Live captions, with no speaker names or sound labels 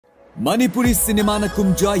Manipuri cinema na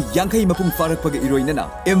kumja yankai mapung farak pag iroinana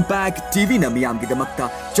Impact TV na miyam gidamakta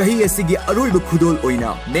chahi asigi arul khudol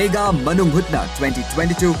oina Mega Manung HUTNA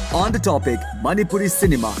 2022 on the topic Manipuri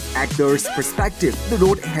cinema actors perspective, the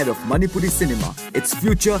road ahead of Manipuri cinema, its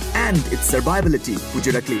future and its survivability.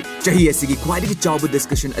 Pujurakli chahi asigi khwaidagi chawba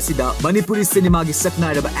discussion asida Manipuri cinema gi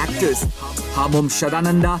saknairaba actors Hamom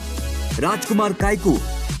Shadananda, Rajkumar Kaiku,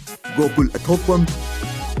 Gokul Athokpam,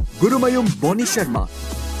 Gurumayum Boni Sharma,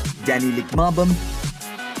 Danny Likmabam,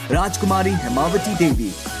 Rajkumari Hemavati Devi,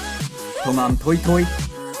 Thongam Thoi Thoi,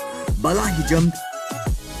 Bala Hijam,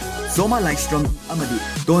 Soma Laishram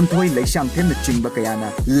Amadi, Don Thoi Laishang Tem the Chingba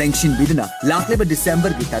Kayana, Lengshin Bidana, Lakleba December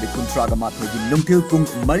Gitari Kuntraga Mathogi, Nungtil Kung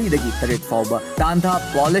Mari the Gitaret Fauba,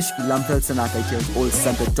 Tanthapolis Lamthal Sanaka Old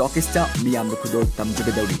Santa Tokista, Miyam the Kudol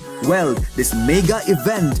Tamjabedori. Well, this mega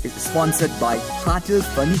event is sponsored by Hatil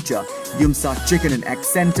Furniture, Yumsa Chicken and Egg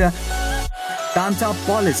Center,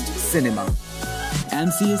 Tanthapolis Cinema,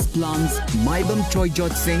 MCS Plans, Maibam Choi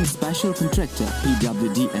Jot Singh Special Contractor,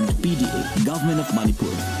 PWD and PDA, Government of Manipur,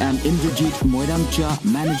 and Indrajit Moiramcha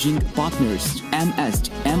Managing Partners,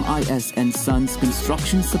 MIS and Sons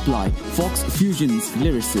Construction Supply, Fox Fusions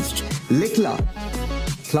Lyricist, Likla,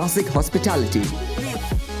 Classic Hospitality,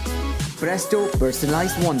 Presto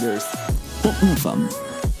Personalized Wonders, HUTNA,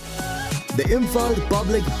 the Imphal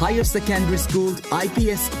Public Higher Secondary School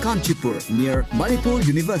IPS Kanchipur near Manipur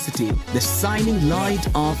University, the shining light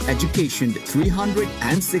of education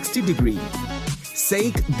 360 degree.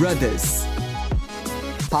 Sake Brothers,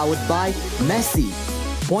 powered by Messi,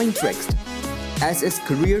 Pointrex, SS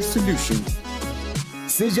Career Solution,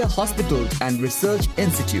 Sija Hospital and Research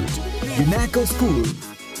Institute, UNACO School,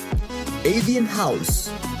 Avian House,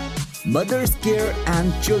 Mother's Care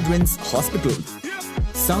and Children's Hospital,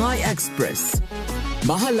 Sangai Express,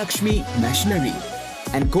 Mahalakshmi Machinery,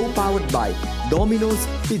 and co-powered by Domino's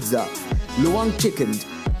Pizza, Luang Chicken,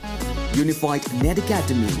 Unified Net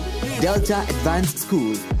Academy, Delta Advanced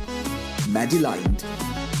School, Mediline,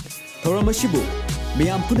 Thoramashibu,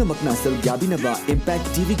 Miyam Punamaknasal Gabinaba Impact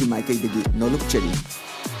TV Gimaikay Digi Nolok Cheri.